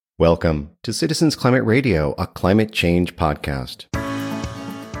Welcome to Citizens Climate Radio, a climate change podcast.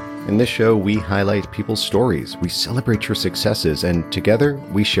 In this show, we highlight people's stories, we celebrate your successes, and together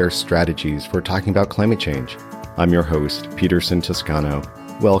we share strategies for talking about climate change. I'm your host, Peterson Toscano.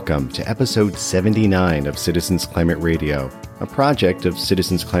 Welcome to episode 79 of Citizens Climate Radio, a project of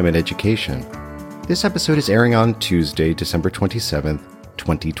Citizens Climate Education. This episode is airing on Tuesday, December 27th,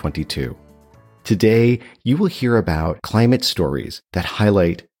 2022. Today, you will hear about climate stories that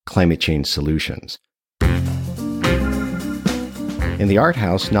highlight climate change solutions. In The Art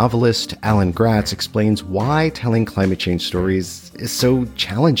House, novelist Alan Gratz explains why telling climate change stories is so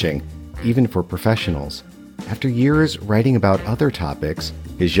challenging, even for professionals. After years writing about other topics,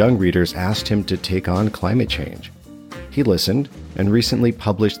 his young readers asked him to take on climate change. He listened and recently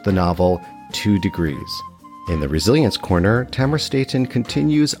published the novel 2 Degrees. In the Resilience Corner, Tamara Staten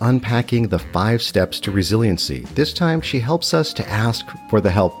continues unpacking the 5 steps to resiliency. This time, she helps us to ask for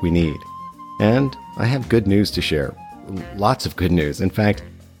the help we need. And I have good news to share. Lots of good news. In fact,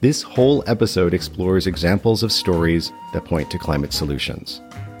 this whole episode explores examples of stories that point to climate solutions.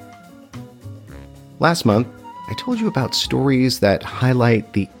 Last month, I told you about stories that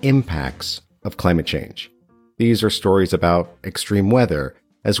highlight the impacts of climate change. These are stories about extreme weather,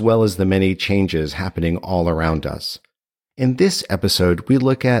 as well as the many changes happening all around us. In this episode, we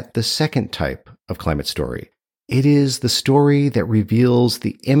look at the second type of climate story. It is the story that reveals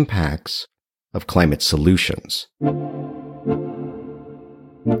the impacts of climate solutions.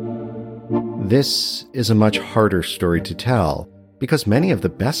 This is a much harder story to tell because many of the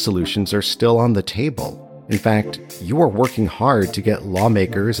best solutions are still on the table. In fact, you are working hard to get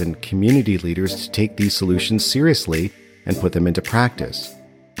lawmakers and community leaders to take these solutions seriously and put them into practice.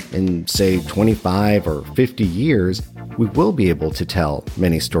 In, say, 25 or 50 years, we will be able to tell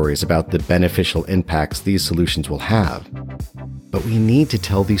many stories about the beneficial impacts these solutions will have. But we need to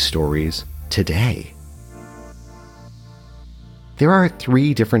tell these stories today. There are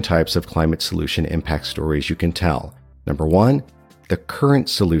 3 different types of climate solution impact stories you can tell. Number 1, the current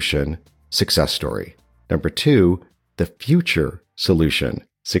solution success story. Number 2, the future solution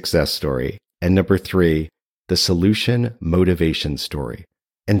success story. And number 3, the solution motivation story.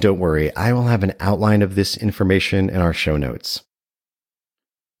 And don't worry, I will have an outline of this information in our show notes.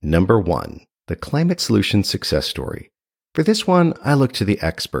 Number 1, the climate solution success story. For this one, I look to the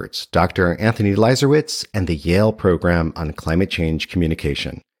experts, Dr. Anthony Leiserowitz and the Yale Program on Climate Change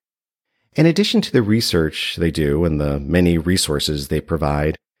Communication. In addition to the research they do and the many resources they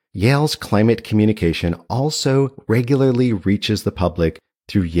provide, Yale's climate communication also regularly reaches the public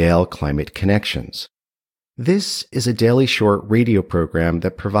through Yale Climate Connections. This is a daily short radio program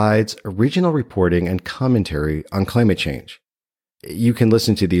that provides original reporting and commentary on climate change. You can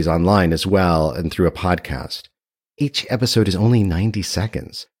listen to these online as well and through a podcast. Each episode is only 90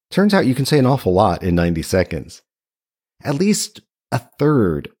 seconds. Turns out you can say an awful lot in 90 seconds. At least a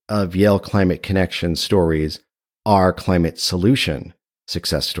third of Yale Climate Connection stories are climate solution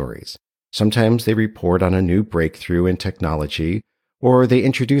success stories. Sometimes they report on a new breakthrough in technology, or they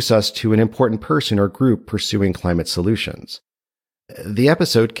introduce us to an important person or group pursuing climate solutions. The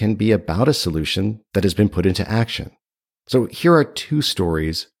episode can be about a solution that has been put into action. So here are 2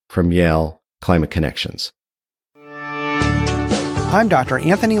 stories from Yale Climate Connections. I'm Dr.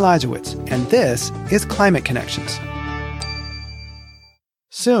 Anthony Leiserowitz, and this is Climate Connections.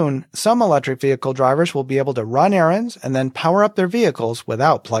 Soon, some electric vehicle drivers will be able to run errands and then power up their vehicles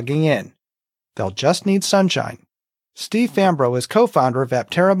without plugging in. They'll just need sunshine. Steve Fambro is co-founder of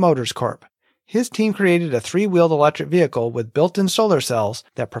Aptera Motors Corp. His team created a 3-wheeled electric vehicle with built-in solar cells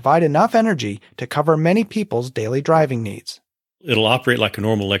that provide enough energy to cover many people's daily driving needs. It'll operate like a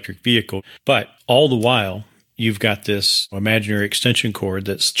normal electric vehicle, but all the while, you've got this imaginary extension cord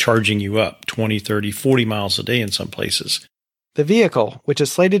that's charging you up 20, 30, 40 miles a day in some places. The vehicle, which is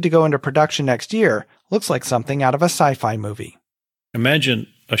slated to go into production next year, looks like something out of a sci-fi movie. Imagine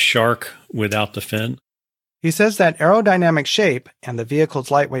a shark without the fin. He says that aerodynamic shape and the vehicle's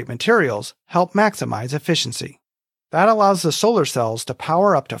lightweight materials help maximize efficiency. That allows the solar cells to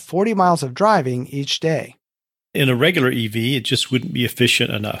power up to 40 miles of driving each day. In a regular EV, it just wouldn't be efficient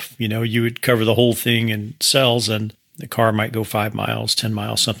enough. You would cover the whole thing in cells and the car might go 5 miles, 10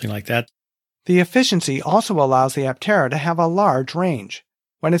 miles, something like that. The efficiency also allows the Aptera to have a large range.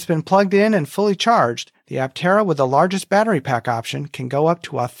 When it's been plugged in and fully charged, the Aptera with the largest battery pack option can go up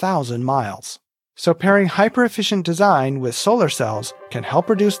to 1,000 miles. So pairing hyper-efficient design with solar cells can help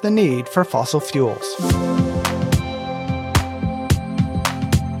reduce the need for fossil fuels.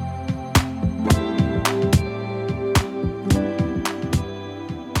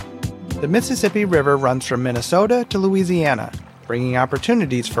 The Mississippi River runs from Minnesota to Louisiana, bringing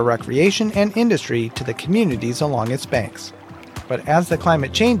opportunities for recreation and industry to the communities along its banks. But as the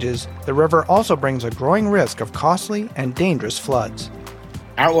climate changes, the river also brings a growing risk of costly and dangerous floods.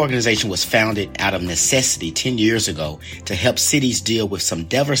 Our organization was founded out of necessity 10 years ago to help cities deal with some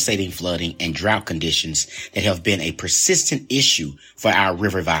devastating flooding and drought conditions that have been a persistent issue for our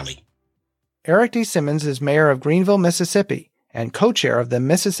river valley. Eric D. Simmons is mayor of Greenville, Mississippi, and co-chair of the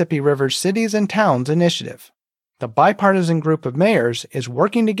Mississippi River Cities and Towns Initiative. The bipartisan group of mayors is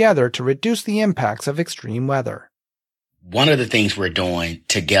working together to reduce the impacts of extreme weather. One of the things we're doing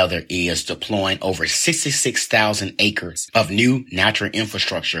together is deploying over 66,000 acres of new natural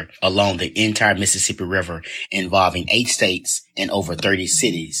infrastructure along the entire Mississippi River, involving 8 states and over 30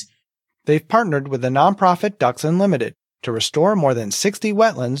 cities. They've partnered with the nonprofit Ducks Unlimited to restore more than 60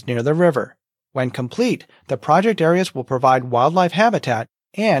 wetlands near the river. When complete, the project areas will provide wildlife habitat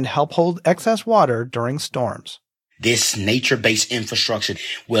and help hold excess water during storms. This nature-based infrastructure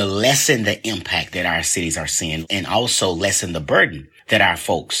will lessen the impact that our cities are seeing and also lessen the burden that our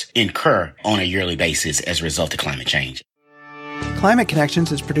folks incur on a yearly basis as a result of climate change. Climate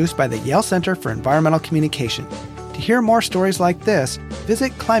Connections is produced by the Yale Center for Environmental Communication. To hear more stories like this,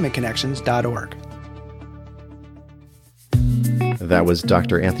 visit climateconnections.org. That was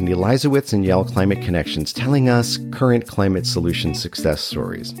Dr. Anthony Leisowitz and Yale Climate Connections telling us current climate solution success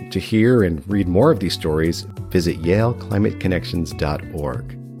stories. To hear and read more of these stories, visit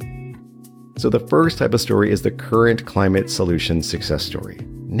yaleclimateconnections.org. So the first type of story is the current climate solution success story.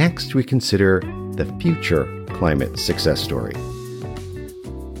 Next, we consider the future climate success story.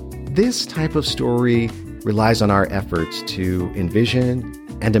 This type of story relies on our efforts to envision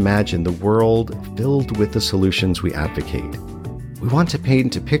and imagine the world filled with the solutions we advocate. We want to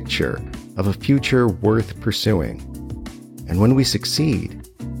paint a picture of a future worth pursuing. And when we succeed,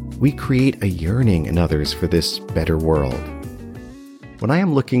 we create a yearning in others for this better world. When I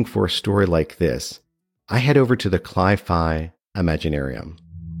am looking for a story like this, I head over to the Cli-Fi Imaginarium.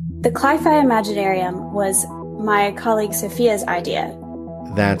 The Cli-Fi Imaginarium was my colleague Sophia's idea.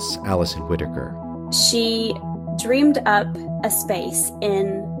 That's Allison Whitaker. She dreamed up a space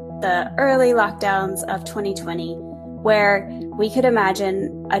in the early lockdowns of 2020 where we could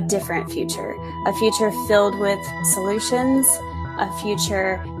imagine a different future, a future filled with solutions, a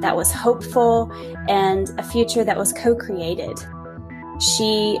future that was hopeful, and a future that was co-created.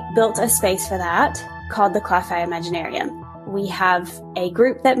 She built a space for that called the Cli-Fi Imaginarium. We have a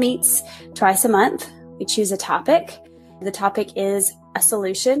group that meets twice a month. We choose a topic. The topic is a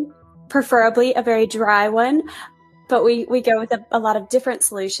solution, preferably a very dry one, but we go with a lot of different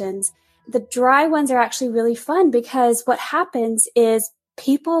solutions. The dry ones are actually really fun because what happens is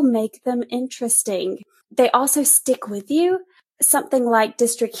people make them interesting. They also stick with you. Something like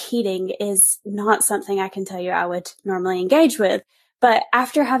district heating is not something I can tell you I would normally engage with. But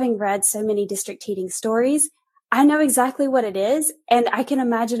after having read so many district heating stories, I know exactly what it is, and I can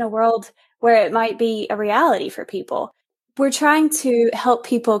imagine a world where it might be a reality for people. We're trying to help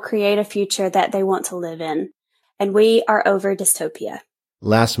people create a future that they want to live in, and we are over dystopia.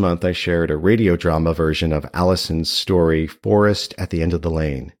 Last month, I shared a radio drama version of Allison's story, Forest at the End of the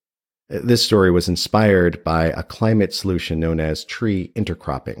Lane. This story was inspired by a climate solution known as tree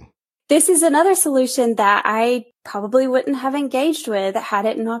intercropping. This is another solution that I probably wouldn't have engaged with had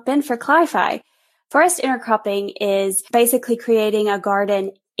it not been for Cli-Fi. Forest intercropping is basically creating a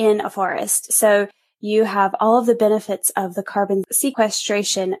garden in a forest. So you have all of the benefits of the carbon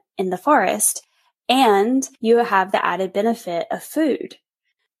sequestration in the forest, and you have the added benefit of food.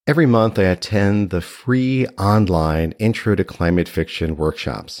 Every month, I attend the free online Intro to Climate Fiction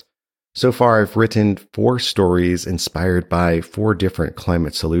workshops. So far, I've written 4 stories inspired by 4 different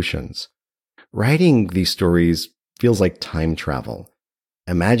climate solutions. Writing these stories feels like time travel.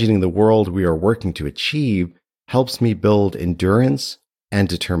 Imagining the world we are working to achieve helps me build endurance and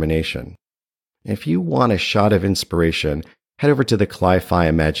determination. If you want a shot of inspiration, head over to the Cli-Fi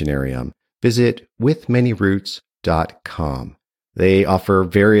Imaginarium. Visit withmanyroots.com. They offer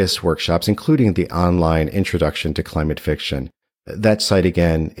various workshops, including the online Introduction to Climate Fiction. That site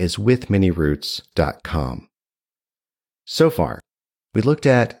again is withmanyroots.com. So far, we looked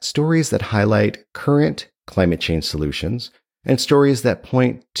at stories that highlight current climate change solutions and stories that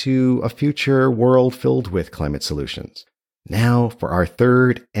point to a future world filled with climate solutions. Now for our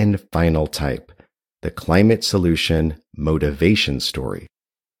third and final type, the climate solution motivation story.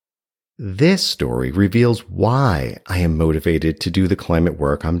 This story reveals why I am motivated to do the climate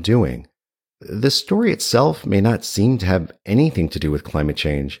work I'm doing. The story itself may not seem to have anything to do with climate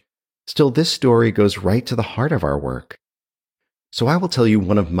change. Still, this story goes right to the heart of our work. So I will tell you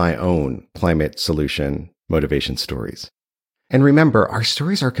one of my own climate solution motivation stories. And remember, our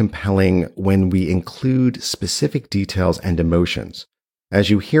stories are compelling when we include specific details and emotions. As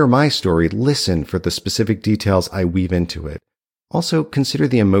you hear my story, listen for the specific details I weave into it. Also, consider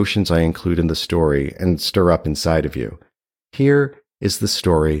the emotions I include in the story and stir up inside of you. Here is the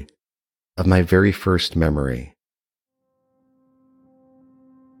story of my very first memory.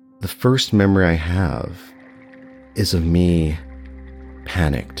 The first memory I have is of me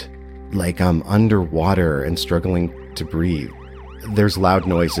panicked, like I'm underwater and struggling to breathe. There's loud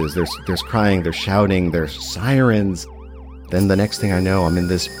noises, there's crying, there's shouting, there's sirens. Then the next thing I know, I'm in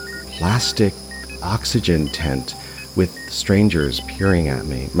this plastic oxygen tent with strangers peering at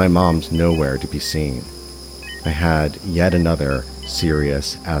me. My mom's nowhere to be seen. I had yet another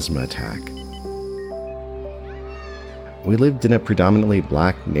serious asthma attack. We lived in a predominantly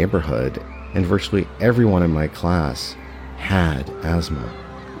black neighborhood, and virtually everyone in my class had asthma.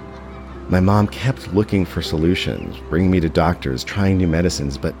 My mom kept looking for solutions, bringing me to doctors, trying new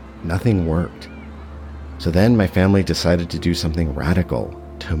medicines, but nothing worked. So then my family decided to do something radical,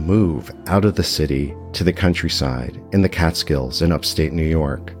 to move out of the city to the countryside in the Catskills in upstate New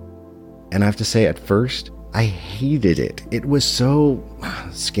York. And I have to say, at first, I hated it. It was so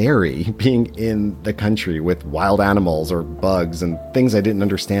scary being in the country with wild animals or bugs and things I didn't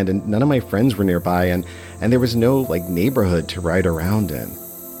understand, and none of my friends were nearby, and there was no neighborhood to ride around in.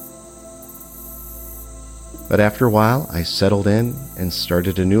 But after a while, I settled in and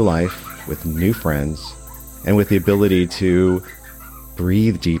started a new life with new friends and with the ability to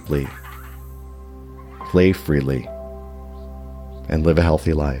breathe deeply, play freely, and live a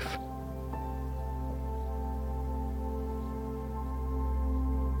healthy life.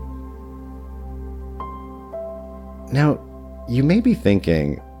 Now, you may be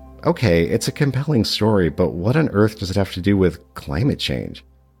thinking, okay, it's a compelling story, but what on earth does it have to do with climate change?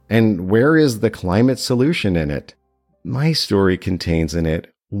 And where is the climate solution in it? My story contains in it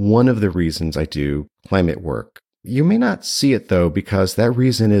one of the reasons I do climate work. You may not see it though, because that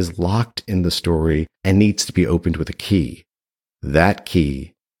reason is locked in the story and needs to be opened with a key. That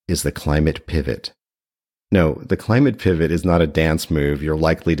key is the climate pivot. No, the climate pivot is not a dance move you're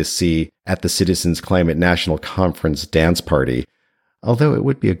likely to see at the Citizens Climate National Conference dance party, although it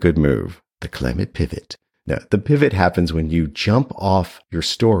would be a good move, the climate pivot. No, the pivot happens when you jump off your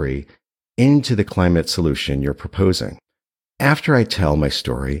story into the climate solution you're proposing. After I tell my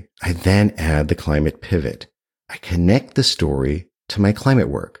story, I then add the climate pivot. I connect the story to my climate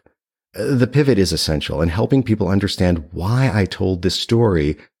work. The pivot is essential in helping people understand why I told this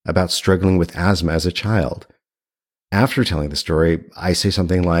story about struggling with asthma as a child. After telling the story, I say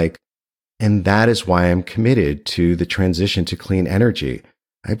something like, and that is why I'm committed to the transition to clean energy.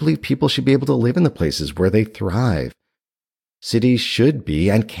 I believe people should be able to live in the places where they thrive. Cities should be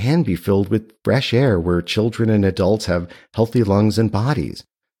and can be filled with fresh air where children and adults have healthy lungs and bodies.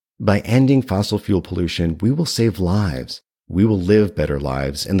 By ending fossil fuel pollution, we will save lives. We will live better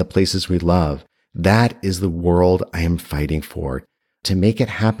lives in the places we love. That is the world I am fighting for. To make it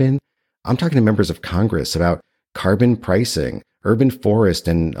happen, I'm talking to members of Congress about carbon pricing, urban forest,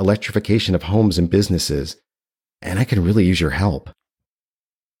 and electrification of homes and businesses. And I can really use your help.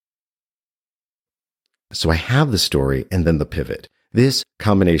 So I have the story and then the pivot. This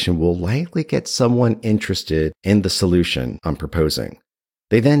combination will likely get someone interested in the solution I'm proposing.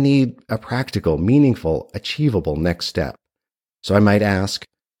 They then need a practical, meaningful, achievable next step. So I might ask,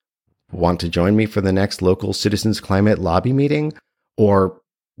 want to join me for the next local Citizens Climate Lobby meeting? Or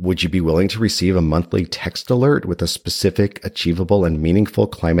would you be willing to receive a monthly text alert with a specific, achievable, and meaningful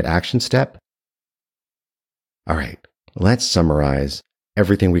climate action step? All right, let's summarize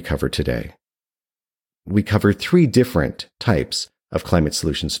everything we covered today. We covered 3 different types of climate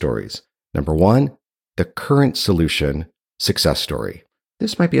solution stories. Number 1, the current solution success story.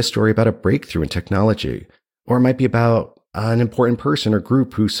 This might be a story about a breakthrough in technology, or it might be about an important person or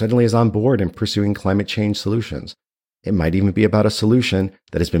group who suddenly is on board in pursuing climate change solutions. It might even be about a solution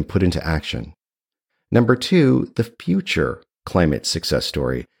that has been put into action. Number 2, the future climate success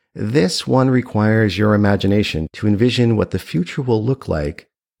story. This one requires your imagination to envision what the future will look like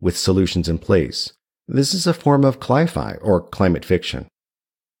with solutions in place. This is a form of cli-fi or climate fiction.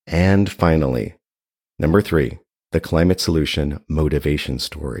 And finally, number 3, the climate solution motivation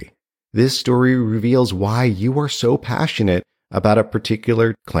story. This story reveals why you are so passionate about a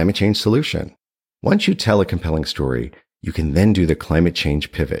particular climate change solution. Once you tell a compelling story, you can then do the climate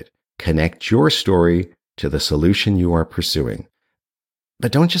change pivot. Connect your story to the solution you are pursuing.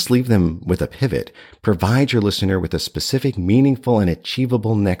 But don't just leave them with a pivot. Provide your listener with a specific, meaningful, and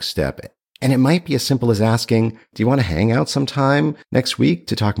achievable next step. And it might be as simple as asking, do you want to hang out sometime next week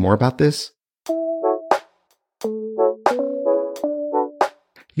to talk more about this?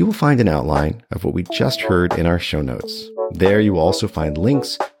 you will find an outline of what we just heard in our show notes. There you will also find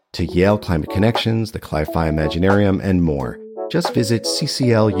links to Yale Climate Connections, the Cli-Fi Imaginarium, and more. Just visit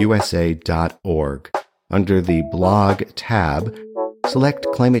cclusa.org. Under the blog tab, select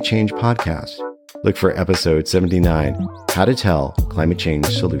Climate Change Podcast. Look for episode 79, How to Tell Climate Change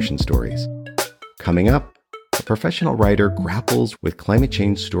Solution Stories. Coming up, a professional writer grapples with climate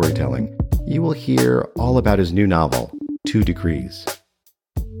change storytelling. You will hear all about his new novel, 2 Degrees.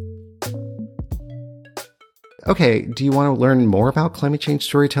 Okay, do you want to learn more about climate change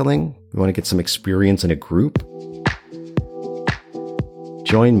storytelling? You want to get some experience in a group?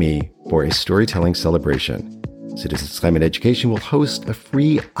 Join me for a storytelling celebration. Citizens Climate Education will host a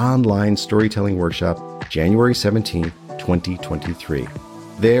free online storytelling workshop January 17th, 2023.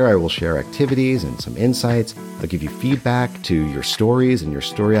 There I will share activities and some insights. I'll give you feedback to your stories and your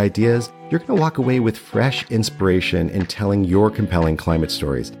story ideas. You're going to walk away with fresh inspiration in telling your compelling climate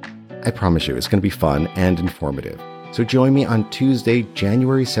stories. I promise you, it's going to be fun and informative. So join me on Tuesday,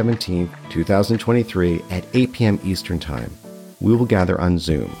 January 17th, 2023 at 8 p.m. Eastern Time. We will gather on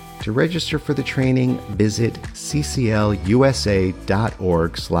Zoom. To register for the training, visit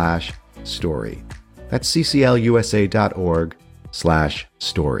cclusa.org/story. That's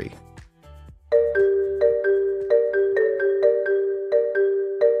cclusa.org/story.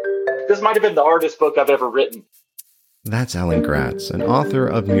 This might have been the hardest book I've ever written. That's Alan Gratz, an author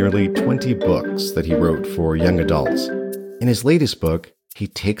of nearly 20 books that he wrote for young adults. In his latest book, he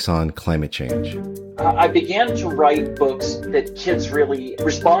takes on climate change. I began to write books that kids really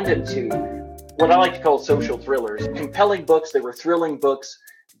responded to, what I like to call social thrillers. Compelling books, they were thrilling books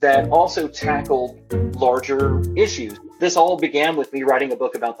that also tackled larger issues. This all began with me writing a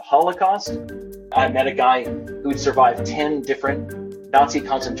book about the Holocaust. I met a guy who'd survived 10 different Nazi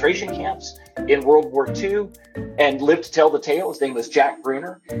concentration camps in World War II and lived to tell the tale. His name was Jack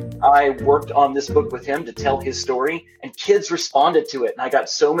Bruner. I worked on this book with him to tell his story, and kids responded to it. And I got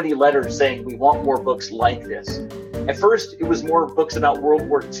so many letters saying, we want more books like this. At first, it was more books about World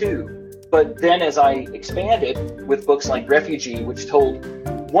War II. But then as I expanded with books like Refugee, which told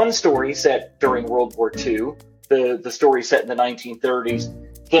one story set during World War II, the story set in the 1930s,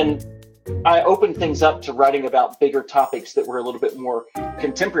 then I opened things up to writing about bigger topics that were a little bit more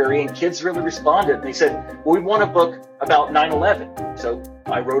contemporary, and kids really responded. They said, well, we want a book about 9/11. So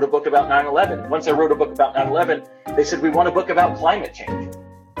I wrote a book about 9/11. Once I wrote a book about 9/11, they said, we want a book about climate change.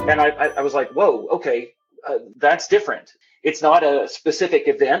 And I was like, whoa, okay, that's different. It's not a specific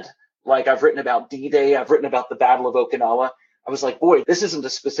event. Like I've written about D-Day, I've written about the Battle of Okinawa. I was like, boy, this isn't a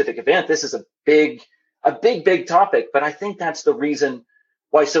specific event. This is a big topic. But I think that's the reason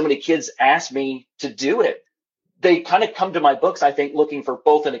why so many kids ask me to do it. They kind of come to my books, I think, looking for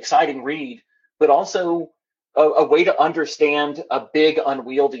both an exciting read, but also a way to understand a big,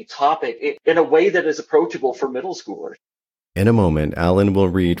 unwieldy topic in a way that is approachable for middle schoolers. In a moment, Alan will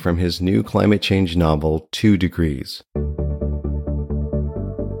read from his new climate change novel, 2 Degrees.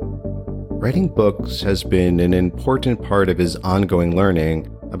 Writing books has been an important part of his ongoing learning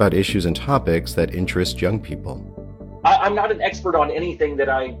about issues and topics that interest young people. I'm not an expert on anything that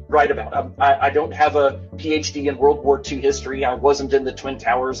I write about. I don't have a PhD in World War II history. I wasn't in the Twin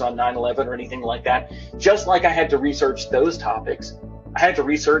Towers on 9/11 or anything like that. Just like I had to research those topics, I had to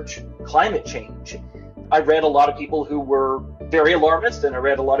research climate change. I read a lot of people who were very alarmist, and I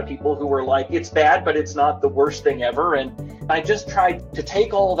read a lot of people who were like, it's bad, but it's not the worst thing ever. And I just tried to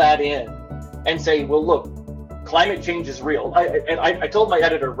take all that in and say, well, look, climate change is real. I told my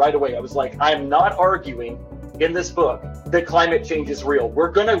editor right away, I was like, I'm not arguing in this book that climate change is real.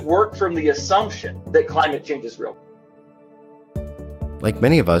 We're going to work from the assumption that climate change is real. Like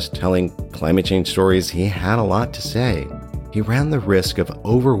many of us telling climate change stories, he had a lot to say. He ran the risk of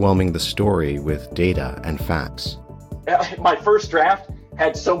overwhelming the story with data and facts. My first draft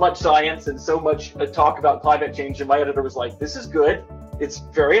had so much science and so much talk about climate change, and my editor was like, this is good. It's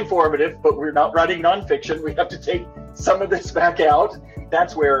very informative, but we're not writing nonfiction. We have to take some of this back out.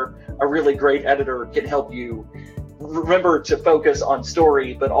 That's where a really great editor can help you remember to focus on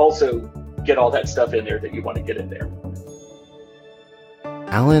story, but also get all that stuff in there that you want to get in there.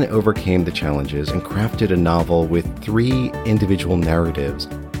 Alan overcame the challenges and crafted a novel with 3 individual narratives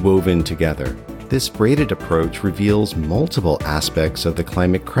woven together. This braided approach reveals multiple aspects of the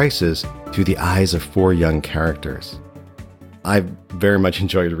climate crisis through the eyes of 4 young characters. I've very much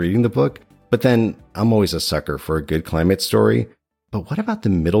enjoyed reading the book, but then I'm always a sucker for a good climate story. But what about the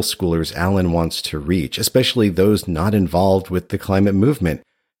middle schoolers Alan wants to reach, especially those not involved with the climate movement?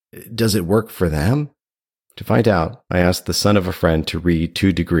 Does it work for them? To find out, I asked the son of a friend to read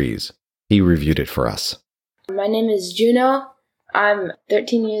 2 Degrees. He reviewed it for us. My name is Juno. I'm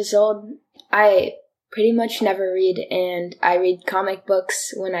 13 years old. I pretty much never read, and I read comic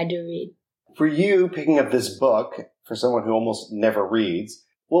books when I do read. For you, picking up this book, for someone who almost never reads,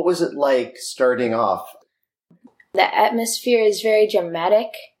 what was it like starting off? The atmosphere is very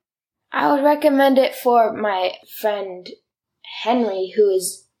dramatic. I would recommend it for my friend Henry, who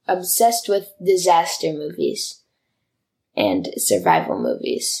is obsessed with disaster movies and survival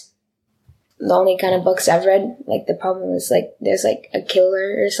movies. The only kind of books I've read, like, the problem is, like, there's, like, a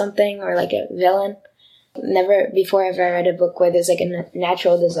killer or something, or, like, a villain. Never before have I read a book where there's, like, a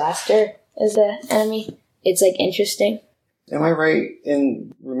natural disaster as the enemy. It's, like, interesting. Am I right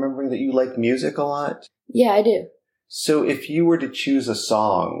in remembering that you like music a lot? Yeah, I do. So if you were to choose a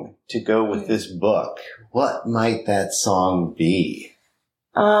song to go with this book, what might that song be?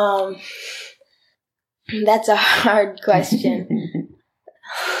 That's a hard question.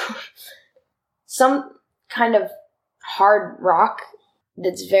 Some kind of hard rock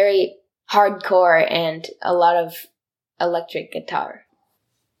that's very hardcore and a lot of electric guitar.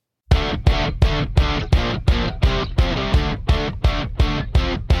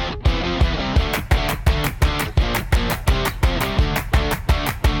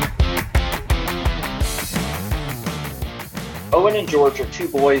 Owen and George are two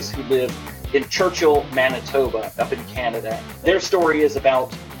boys who live in Churchill, Manitoba, up in Canada. Their story is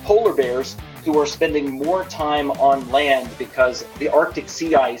about polar bears who are spending more time on land because the Arctic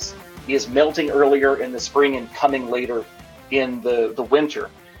sea ice is melting earlier in the spring and coming later in the winter.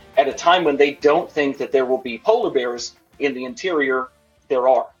 At a time when they don't think that there will be polar bears in the interior, there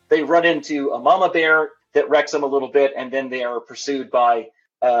are. They run into a mama bear that wrecks them a little bit, and then they are pursued by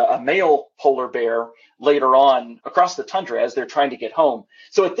a male polar bear later on across the tundra as they're trying to get home.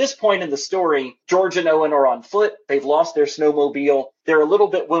 So at this point in the story, George and Owen are on foot. They've lost their snowmobile. They're a little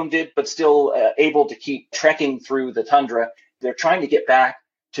bit wounded, but still able to keep trekking through the tundra. They're trying to get back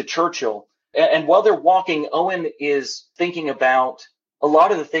to Churchill. And while they're walking, Owen is thinking about a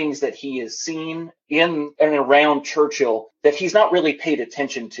lot of the things that he has seen in and around Churchill that he's not really paid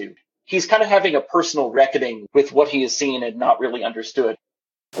attention to. He's kind of having a personal reckoning with what he has seen and not really understood.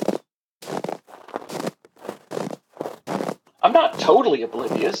 I'm not totally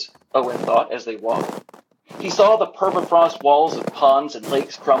oblivious, Owen thought as they walked. He saw the permafrost walls of ponds and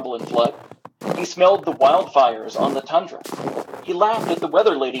lakes crumble and flood. He smelled the wildfires on the tundra. He laughed at the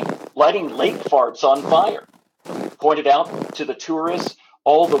weather lady lighting lake farts on fire. Pointed out to the tourists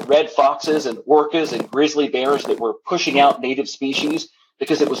all the red foxes and orcas and grizzly bears that were pushing out native species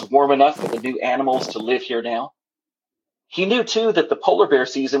because it was warm enough for the new animals to live here now. He knew, too, that the polar bear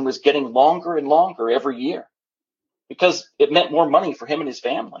season was getting longer and longer every year because it meant more money for him and his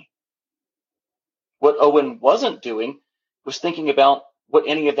family. What Owen wasn't doing was thinking about what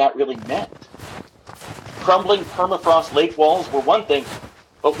any of that really meant. Crumbling permafrost lake walls were one thing,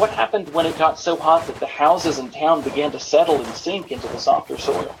 but what happened when it got so hot that the houses in town began to settle and sink into the softer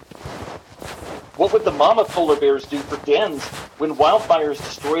soil? What would the mama polar bears do for dens when wildfires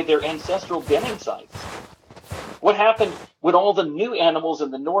destroyed their ancestral denning sites? What happened when all the new animals in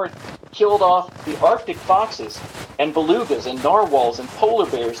the north killed off the Arctic foxes and belugas and narwhals and polar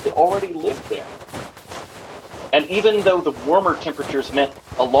bears that already lived there? And even though the warmer temperatures meant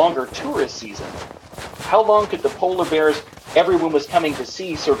a longer tourist season, how long could the polar bears everyone was coming to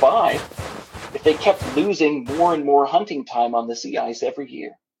see survive if they kept losing more and more hunting time on the sea ice every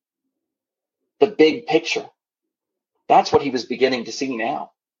year? The big picture. That's what he was beginning to see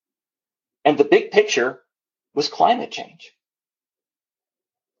now. And the big picture was climate change.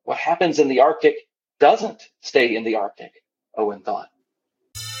 What happens in the Arctic doesn't stay in the Arctic, Owen thought.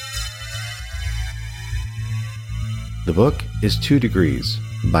 The book is 2 Degrees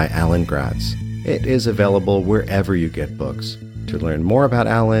by Alan Gratz. It is available wherever you get books. To learn more about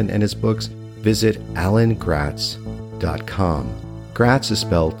Alan and his books, visit alangratz.com. Gratz is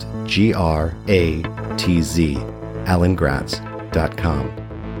spelled Gratz, alangratz.com.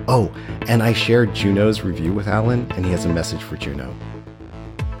 Oh, and I shared Juno's review with Alan, and he has a message for Juno.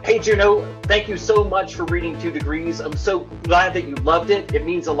 Hey, Juno, thank you so much for reading 2 Degrees. I'm so glad that you loved it. It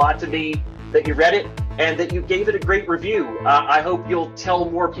means a lot to me that you read it and that you gave it a great review. I hope you'll tell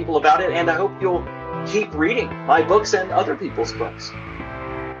more people about it, and I hope you'll keep reading my books and other people's books.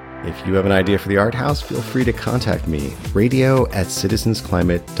 If you have an idea for the Art House, feel free to contact me,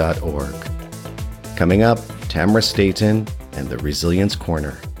 radio@citizensclimate.org. Coming up, Tamara Staten and the Resilience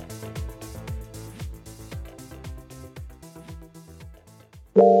Corner.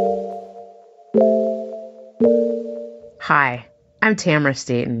 Hi, I'm Tamara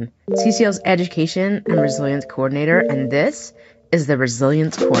Staten, CCL's Education and Resilience Coordinator, and this is the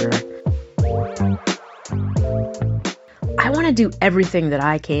Resilience Corner. I want to do everything that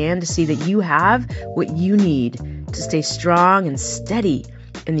I can to see that you have what you need to stay strong and steady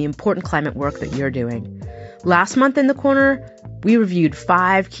in the important climate work that you're doing. Last month in the corner, we reviewed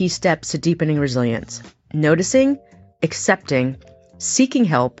 5 key steps to deepening resilience: noticing, accepting, seeking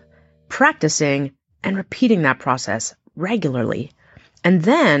help, practicing, and repeating that process regularly. And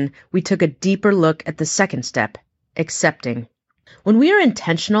then we took a deeper look at the second step, accepting. When we are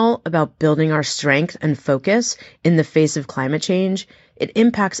intentional about building our strength and focus in the face of climate change, it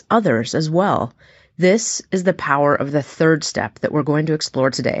impacts others as well. This is the power of the third step that we're going to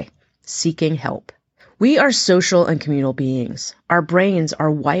explore today, seeking help. We are social and communal beings. Our brains are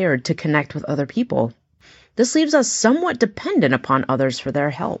wired to connect with other people. This leaves us somewhat dependent upon others for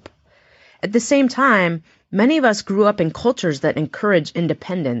their help. At the same time, many of us grew up in cultures that encourage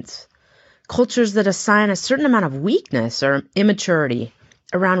independence, cultures that assign a certain amount of weakness or immaturity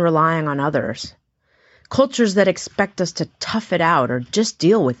around relying on others, cultures that expect us to tough it out or just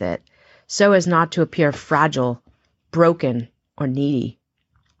deal with it so as not to appear fragile, broken, or needy.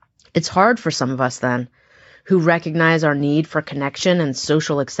 It's hard for some of us then, who recognize our need for connection and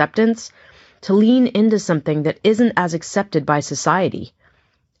social acceptance, to lean into something that isn't as accepted by society,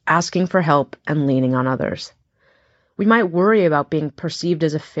 asking for help and leaning on others. We might worry about being perceived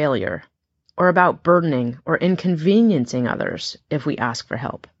as a failure, or about burdening or inconveniencing others if we ask for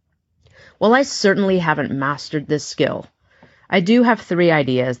help. While I certainly haven't mastered this skill, I do have 3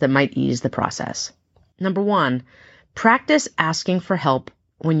 ideas that might ease the process. Number 1, practice asking for help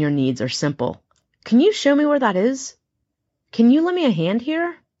when your needs are simple. Can you show me where that is? Can you lend me a hand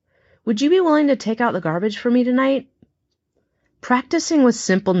here? Would you be willing to take out the garbage for me tonight? Practicing with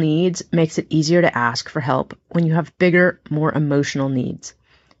simple needs makes it easier to ask for help when you have bigger, more emotional needs.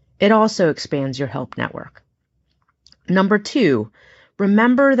 It also expands your help network. Number 2,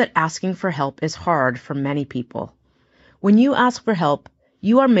 remember that asking for help is hard for many people. When you ask for help,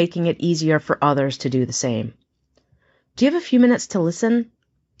 you are making it easier for others to do the same. Do you have a few minutes to listen?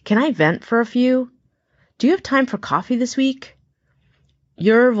 Can I vent for a few? Do you have time for coffee this week?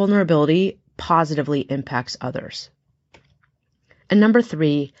 Your vulnerability positively impacts others. And number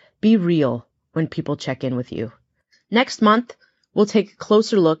 3, be real when people check in with you. Next month, we'll take a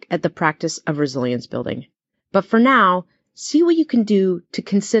closer look at the practice of resilience building. But for now, see what you can do to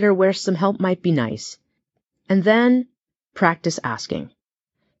consider where some help might be nice. And then practice asking.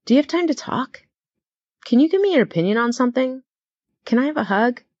 Do you have time to talk? Can you give me your opinion on something? Can I have a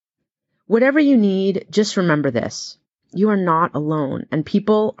hug? Whatever you need, just remember this. You are not alone, and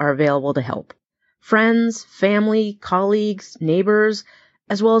people are available to help. Friends, family, colleagues, neighbors,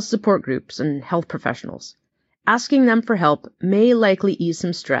 as well as support groups and health professionals. Asking them for help may likely ease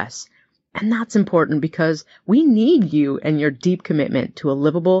some stress, and that's important because we need you and your deep commitment to a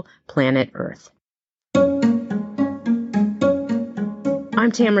livable planet Earth.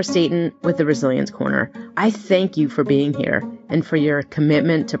 I'm Tamara Staten with the Resilience Corner. I thank you for being here and for your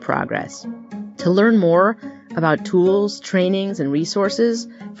commitment to progress. To learn more about tools, trainings, and resources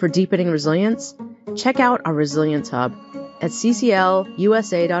for deepening resilience, check out our Resilience Hub at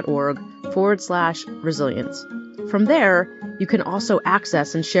cclusa.org/resilience. From there, you can also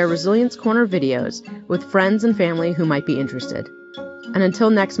access and share Resilience Corner videos with friends and family who might be interested. And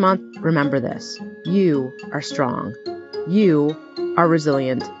until next month, remember this. You are strong. You are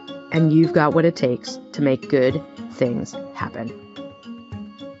resilient. And you've got what it takes to make good things happen.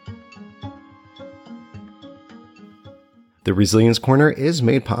 The Resilience Corner is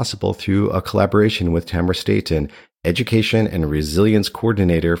made possible through a collaboration with Tamara Staten, Education and Resilience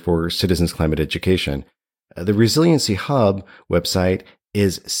Coordinator for Citizens Climate Education. The Resiliency Hub website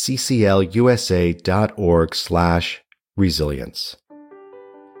is cclusa.org/resilience.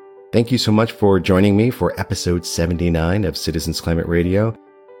 Thank you so much for joining me for episode 79 of Citizens Climate Radio.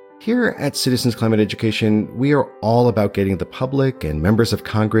 Here at Citizens Climate Education, we are all about getting the public and members of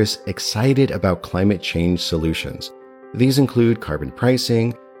Congress excited about climate change solutions. These include carbon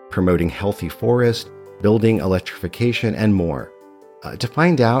pricing, promoting healthy forests, building electrification, and more. To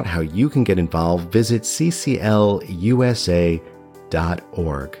find out how you can get involved, visit cclusa.org.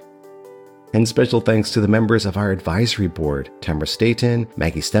 And special thanks to the members of our advisory board, Tamara Staten,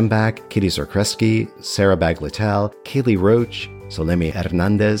 Maggie Stembach, Kitty Zorkreski, Sarah Baglitel, Kaylee Roach, Solemi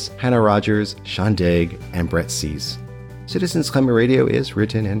Hernandez, Hannah Rogers, Sean Digg, and Brett Sees. Citizens Climate Radio is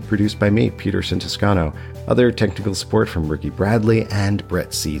written and produced by me, Peterson Toscano. Other technical support from Ricky Bradley and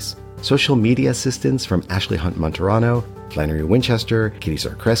Brett Sees. Social media assistance from Ashley Hunt Monterano, Flannery Winchester, Kitty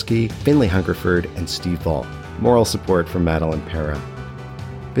Zorkreski, Finley Hungerford, and Steve Vault. Moral support from Madeline Para.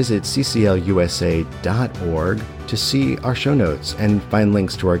 Visit cclusa.org to see our show notes and find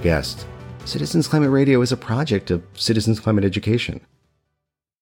links to our guests. Citizens Climate Radio is a project of Citizens Climate Education.